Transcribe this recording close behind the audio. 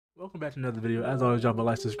Welcome back to another video. As always, drop a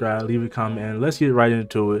like, subscribe, leave a comment, and let's get right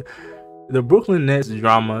into it. The Brooklyn Nets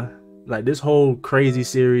drama, like this whole crazy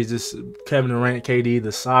series, this Kevin Durant, KD,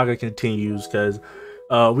 the saga continues because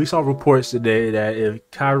we saw reports today that if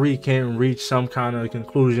Kyrie can't reach some kind of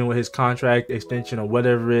conclusion with his contract extension or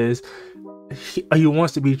whatever it is, he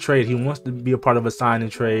wants to be traded. He wants to be a part of a sign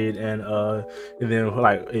and trade, and then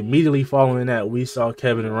like immediately following that, we saw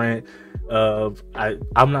Kevin Durant.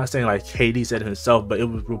 I'm not saying like KD said himself, but it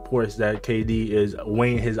was reports that KD is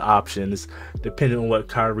weighing his options depending on what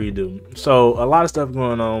Kyrie do. So a lot of stuff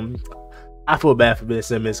going on. I feel bad for Ben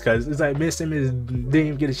Simmons because it's like Ben Simmons didn't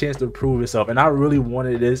even get a chance to prove himself, and I really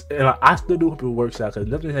wanted this, and I still do hope it works out because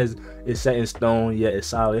nothing is set in stone yet. It's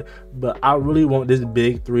solid, but I really want this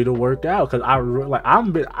big three to work out because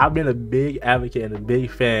I've been a big advocate and a big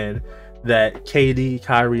fan that KD,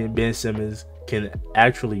 Kyrie, and Ben Simmons can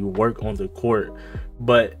actually work on the court.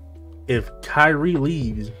 But if Kyrie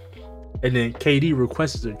leaves and then KD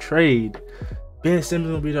requests a trade, Ben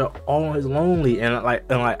Simmons will be there all on his lonely, and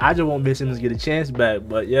I just want Ben Simmons to get a chance back.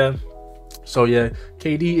 But yeah, so yeah,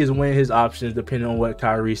 KD is weighing his options depending on what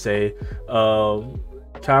Kyrie say.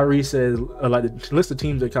 Kyrie says like the list of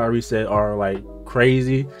teams that Kyrie said are like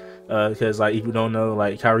crazy. Because like if you don't know,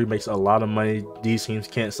 like Kyrie makes a lot of money. These teams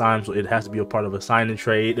can't sign, so it has to be a part of a sign and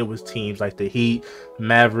trade. It was teams like the Heat,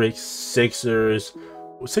 Mavericks, Sixers.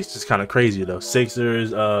 Well, Sixers kind of crazy though.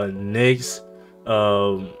 Sixers, Knicks,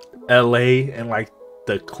 LA, and like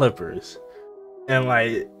the Clippers. And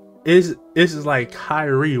like it's just like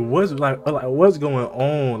Kyrie, what's going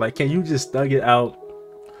on? Like, can you just thug it out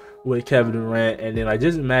with Kevin Durant? And then like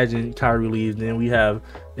just imagine Kyrie leaves, then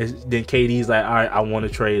then KD's like, all right, I want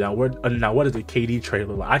to trade. Now what does a KD trade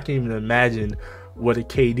look like? I can't even imagine what a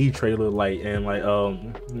KD trade look like. And like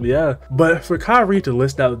yeah, but for Kyrie to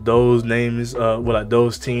list out those names, like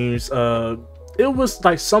those teams, it was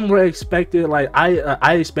like somewhere expected. Like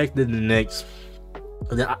I expected the Knicks.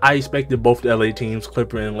 I expected both the LA teams,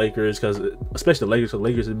 Clippers and Lakers, because especially the Lakers. The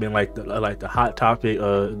Lakers have been like the hot topic.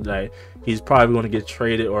 Like he's probably going to get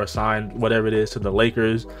traded or signed, whatever it is, to the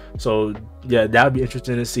Lakers. So yeah, that would be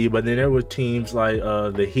interesting to see. But then there were teams like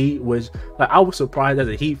the Heat, which like I was surprised as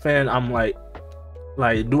a Heat fan. I'm like,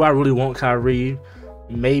 do I really want Kyrie?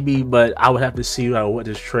 Maybe, but I would have to see like what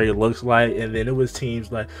this trade looks like. And then it was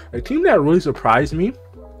teams like a team that really surprised me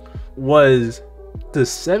was the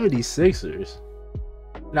 76ers.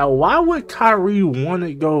 Now, why would Kyrie want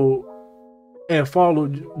to go and follow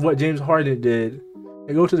what James Harden did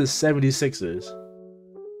and go to the 76ers?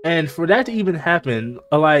 And for that to even happen,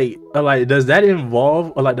 does that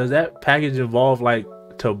involve, or like, does that package involve like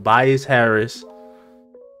Tobias Harris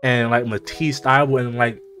and like Matisse Thybulle and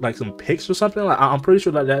like some picks or something? Like, I'm pretty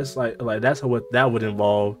sure that that's that's what that would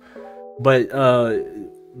involve. But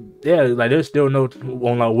yeah, like there's still no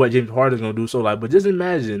on like what James Harden's gonna do. So like, but just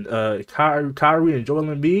imagine Kyrie and Joel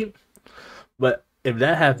Embiid. But if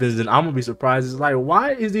that happens, then I'm gonna be surprised. It's like,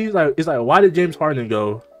 why is these like? It's like, why did James Harden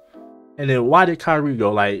go, and then why did Kyrie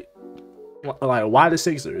go? Like why the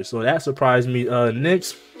Sixers? So that surprised me.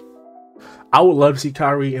 Knicks, I would love to see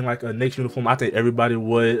Kyrie in like a Knicks uniform. I think everybody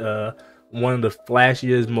would. One of the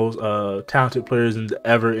flashiest, most talented players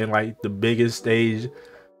ever in like the biggest stage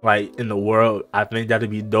like in the world. I think that'd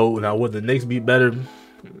be dope. Now would the Knicks be better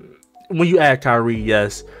when you add Kyrie?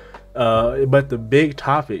 Yes. But the big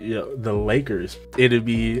topic, the Lakers,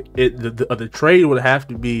 the trade would have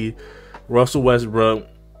to be Russell Westbrook.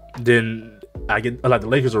 Then the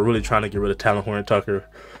Lakers are really trying to get rid of Talen Horton-Tucker,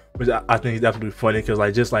 which I think is definitely funny because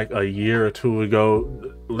like just like a year or two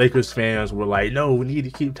ago, Lakers fans were like, no, we need to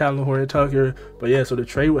keep Talen Horton-Tucker. But yeah, so the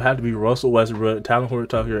trade would have to be Russell Westbrook, Talen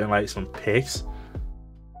Horton-Tucker, and like some picks.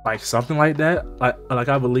 Like something like that, like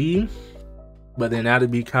I believe. But then that'd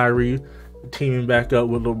be Kyrie teaming back up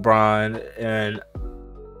with LeBron, and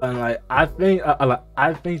like I think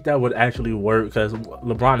that would actually work because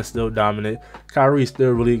LeBron is still dominant. Kyrie is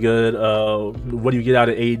still really good. What do you get out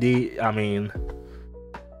of AD? I mean,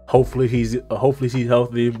 hopefully he's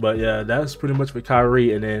healthy. But yeah, that's pretty much for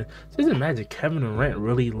Kyrie. And then just imagine Kevin Durant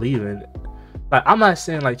really leaving. Like, I'm not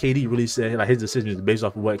saying like KD really said like his decision is based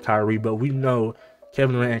off of what Kyrie, but we know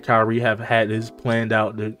Kevin Durant and Kyrie have had this planned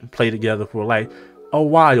out to play together for like a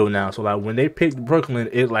while now. So like when they picked Brooklyn,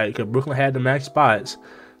 Brooklyn had the max spots.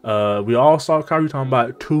 We all saw Kyrie talking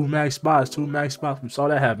about two max spots. We saw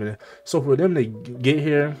that happening. So for them to get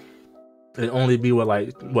here and only be what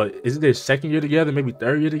is it their second year together, maybe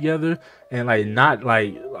third year together, and like not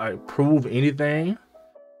like prove anything,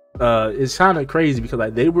 it's kind of crazy because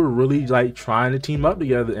like they were really like trying to team up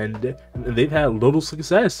together, and they've had little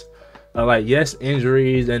success. Yes,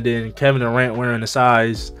 injuries, and then Kevin Durant wearing the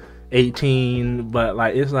size 18, but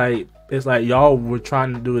like it's like y'all were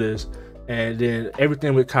trying to do this, and then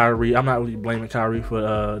everything with Kyrie. I'm not really blaming Kyrie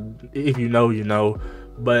for if you know, you know,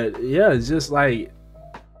 but yeah, it's just like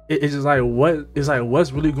it's just like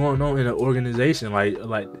what's really going on in the organization?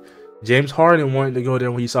 Like James Harden wanted to go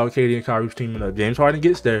there when he saw KD and Kyrie teaming up. James Harden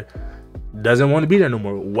gets there, doesn't want to be there no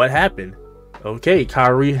more. What happened? Okay,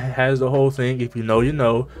 Kyrie has the whole thing. If you know, you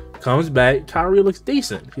know. Comes back, Kyrie looks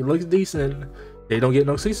decent. He looks decent. They don't get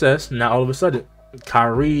no success. Now all of a sudden,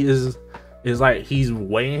 Kyrie is like he's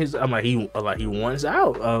weighing his. I'm like he wants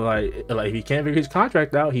out. Like he can't figure his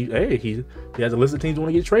contract out. He has a list of teams want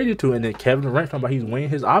to get traded to, and then Kevin Durant talking about he's weighing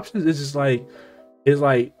his options. It's just like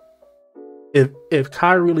if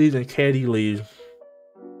Kyrie leaves and KD leaves,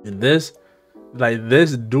 and this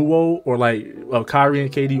duo or like of Kyrie and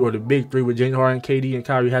KD or the big three with James Harden, KD, and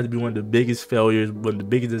Kyrie has to be one of the biggest failures, one of the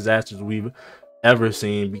biggest disasters we've ever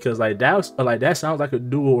seen, because that sounds like a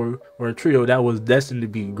duo or a trio that was destined to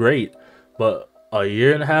be great, but a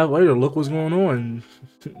year and a half later, look what's going on.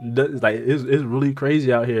 Like it's really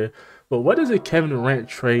crazy out here. But what does a Kevin Durant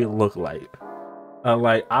trade look like?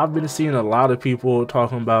 Like I've been seeing a lot of people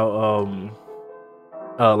talking about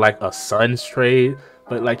like a Suns trade,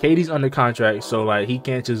 but like KD's under contract, so like he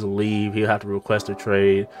can't just leave. He'll have to request a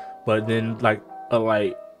trade. But then like a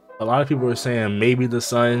lot of people were saying maybe the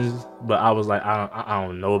Suns, but I was like I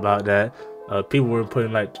don't know about that. People were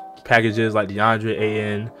putting like packages like DeAndre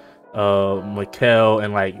Ayton, Mikel,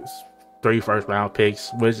 and like 3 first-round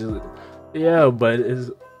picks, which is but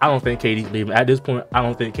I don't think KD's leaving. At this point, I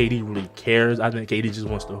don't think KD really cares. I think KD just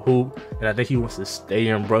wants to hoop, and I think he wants to stay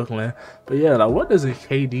in Brooklyn. But yeah, like what does a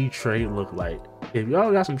KD trade look like? If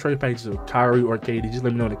y'all got some trade packages of Kyrie or KD, just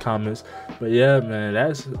let me know in the comments. But yeah, man,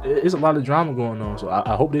 it's a lot of drama going on. So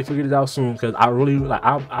I hope they figure it out soon, because I really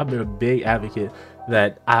I've been a big advocate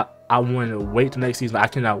that I want to wait the next season. I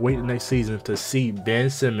cannot wait the next season to see Ben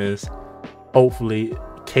Simmons, hopefully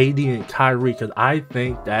KD and Kyrie, because I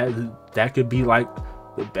think that could be like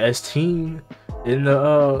the best team in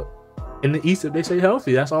the East if they stay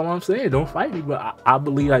healthy. That's all I'm saying. Don't fight me, but I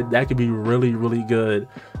believe like that could be really, really good.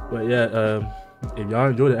 But yeah, if y'all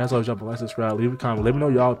enjoyed it, as always, drop a like, subscribe, leave a comment, let me know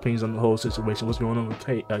y'all opinions on the whole situation, what's going on with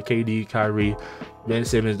KD, Kyrie, Ben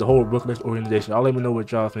Simmons, the whole Brooklyn organization. Y'all let me know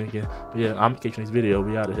what y'all thinking. But yeah, I'm catching this video.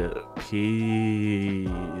 We out of here.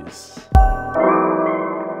 Peace.